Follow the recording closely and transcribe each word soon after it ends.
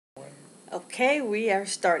Okay, we are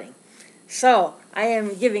starting. So, I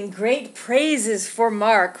am giving great praises for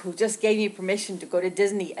Mark, who just gave me permission to go to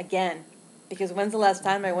Disney again. Because when's the last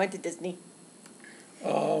time I went to Disney?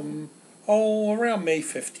 Around May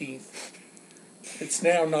 15th. It's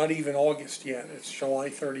now not even August yet. It's July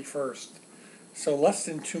 31st. So less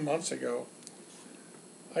than 2 months ago,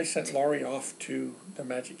 I sent Laurie off to the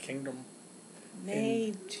Magic Kingdom.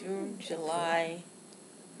 May, June, July.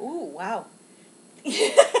 Ooh, wow.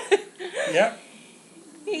 Yep.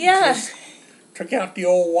 Yeah. Just took out the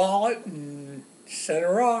old wallet and sent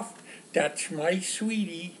her off. That's my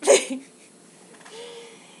sweetie.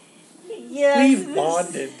 Yeah. We've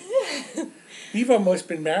bonded. We've almost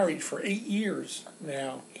been married for 8 years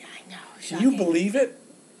now. Yeah, I know. Can Shocking. you believe it?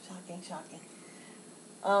 Shocking.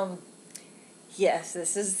 Yes,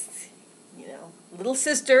 this is, little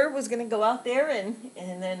sister was going to go out there and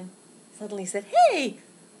then suddenly said, hey,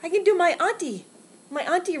 I can do my auntie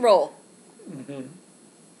role. Mm-hmm.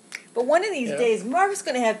 But one of these days, Mark's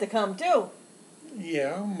going to have to come too.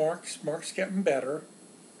 Yeah, Mark's getting better.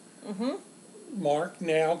 Mm-hmm. Mark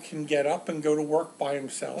now can get up and go to work by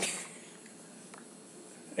himself.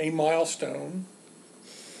 A milestone.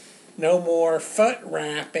 No more foot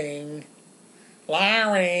wrapping.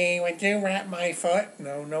 Larry, would you wrap my foot?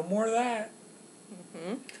 No more of that.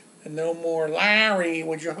 Mm-hmm. And no more, Larry,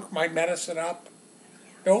 would you hook my medicine up?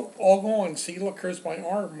 Nope, all gone. See, look, here's my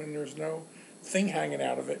arm, and there's no thing hanging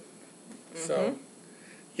out of it. Mm-hmm. So,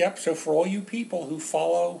 yep, so for all you people who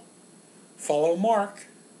follow Mark,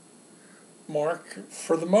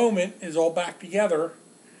 for the moment, is all back together,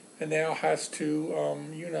 and now has to,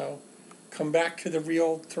 come back to the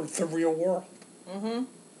real world. Mm-hmm.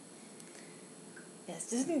 Yes,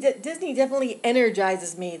 Disney definitely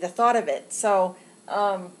energizes me, the thought of it. So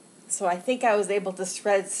I think I was able to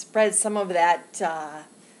spread some of that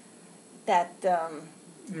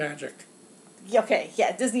Magic. Okay,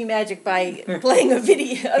 yeah, Disney magic by playing a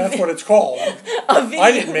video. That's what it's called. A video.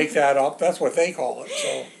 I didn't make that up. That's what they call it.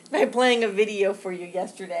 So by playing a video for you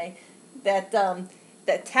yesterday that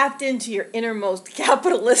tapped into your innermost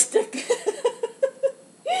capitalistic.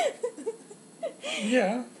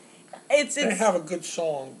 yeah. They have a good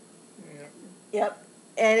song. Yeah. Yep.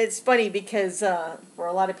 And it's funny because for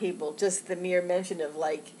a lot of people, just the mere mention of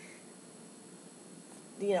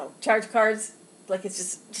charge cards, like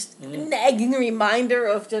it's just a nagging reminder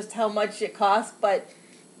of just how much it costs, but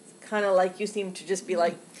it's kind of like you seem to just be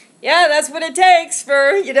like, yeah, that's what it takes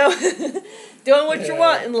for, doing what you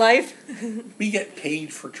want in life. We get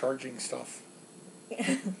paid for charging stuff.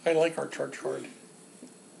 I like our charge card.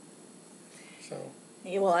 So.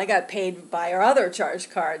 Yeah, well, I got paid by our other charge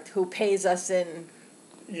card, who pays us in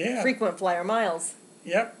frequent flyer miles.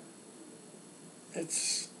 Yep.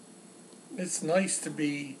 It's nice to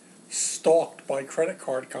be stalked by credit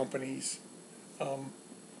card companies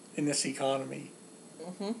in this economy,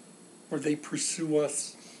 where they pursue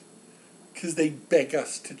us because they beg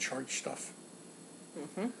us to charge stuff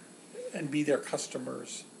and be their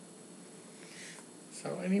customers.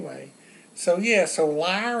 So anyway. So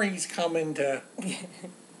Larry's coming to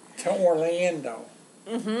Orlando.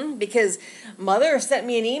 Because Mother sent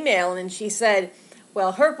me an email and she said,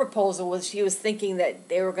 well, her proposal was she was thinking that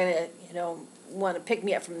they were going to, want to pick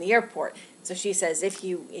me up from the airport. So she says, if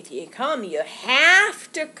you come, you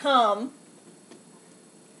have to come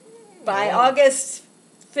by August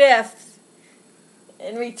 5th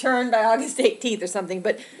and return by August 18th or something.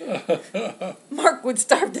 But Mark would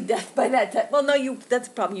starve to death by that time. Well, no, that's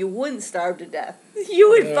the problem. You wouldn't starve to death. You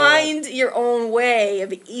would find your own way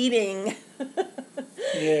of eating.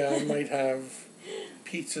 Yeah, I might have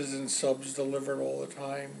pizzas and subs delivered all the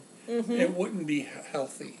time. It wouldn't be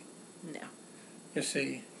healthy. No. You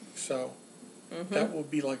see, so that would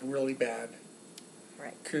be really bad.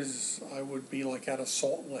 Right. Because I would be at a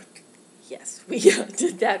salt lick. Yes, we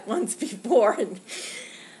did that once before and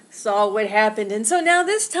saw what happened. And so now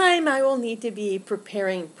this time I will need to be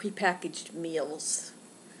preparing prepackaged meals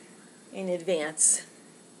in advance.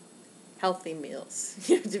 Healthy meals.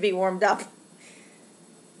 To be warmed up.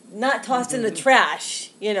 Not tossed in the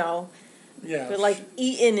trash, Yeah. but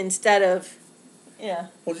eaten instead of,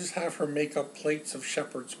 We'll just have her make up plates of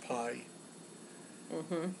shepherd's pie.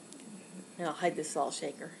 And I'll hide the salt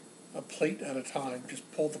shaker. A plate at a time. Just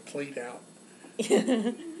pull the plate out.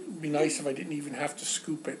 It'd be nice if I didn't even have to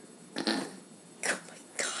scoop it. Oh my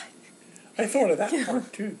God. I thought of that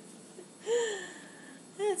part too.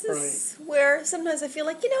 This is where sometimes I feel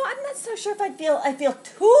like, I'm not so sure if I feel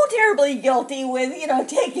too terribly guilty with,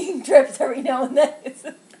 taking trips every now and then.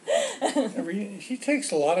 She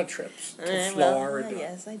takes a lot of trips to Florida.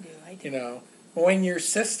 Yes, I do. When your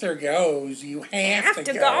sister goes, you have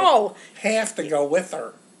to go. go. Have to go with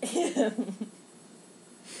her. So,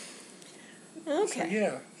 Okay.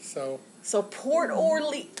 yeah, so So Port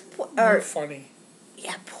Orleans, you're funny.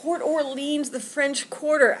 yeah, Port Orleans, the French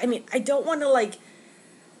Quarter. I mean, I don't want to like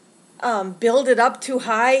build it up too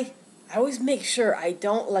high. I always make sure I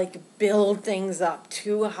don't like build things up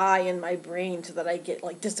too high in my brain so that I get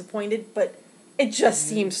like disappointed. But it just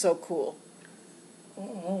seems so cool.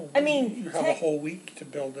 Oh, I mean, you have a whole week to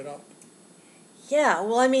build it up. Yeah,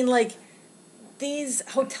 well, I mean, like these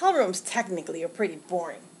hotel rooms technically are pretty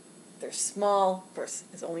boring. They're small. Of course,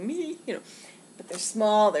 it's only me, but they're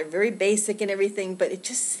small. They're very basic and everything. But it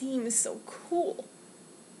just seems so cool.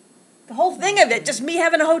 The whole thing of it, just me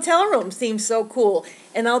having a hotel room, seems so cool.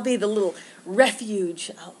 And I'll be the little refuge.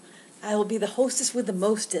 I will be the hostess with the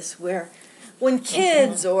mostest, where when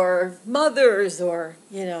kids or mothers or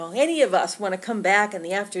any of us want to come back in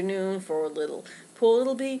the afternoon for a little pool,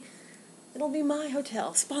 it'll be my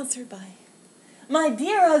hotel, sponsored by my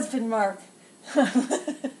dear husband Mark.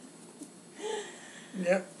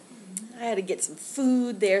 Yep. I had to get some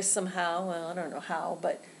food there somehow. Well, I don't know how,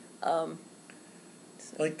 but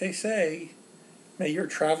Like they say, may your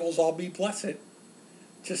travels all be blessed.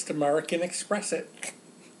 Just American Express it.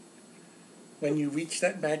 When you reach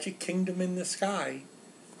that magic kingdom in the sky,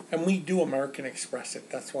 and we do American Express it.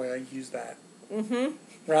 That's why I use that. Mm-hmm.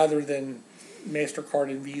 Rather than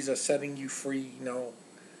MasterCard and Visa setting you free,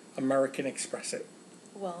 American Express it.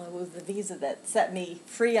 Well, it was the visa that set me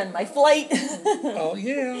free on my flight. Oh,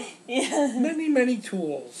 yeah. Yeah. Many, many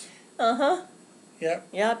tools. Uh-huh. Yep.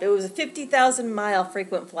 Yep, it was a 50,000-mile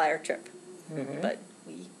frequent flyer trip. Mm-hmm. But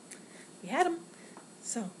we had them.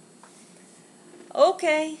 So,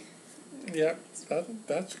 okay. Yep,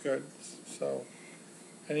 that's good. So,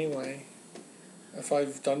 anyway, if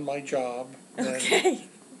I've done my job, then Okay.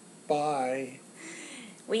 bye.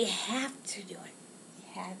 We have to do it.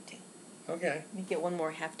 We have to. Okay. Let me get one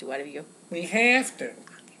more have to out of you. We have to. Okay,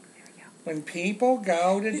 there we go. When people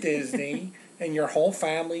go to Disney and your whole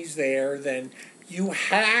family's there, then you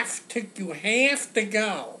have to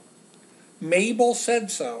go. Mabel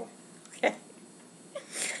said so. Okay.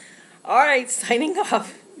 All right, signing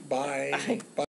off. Bye. Bye. Bye.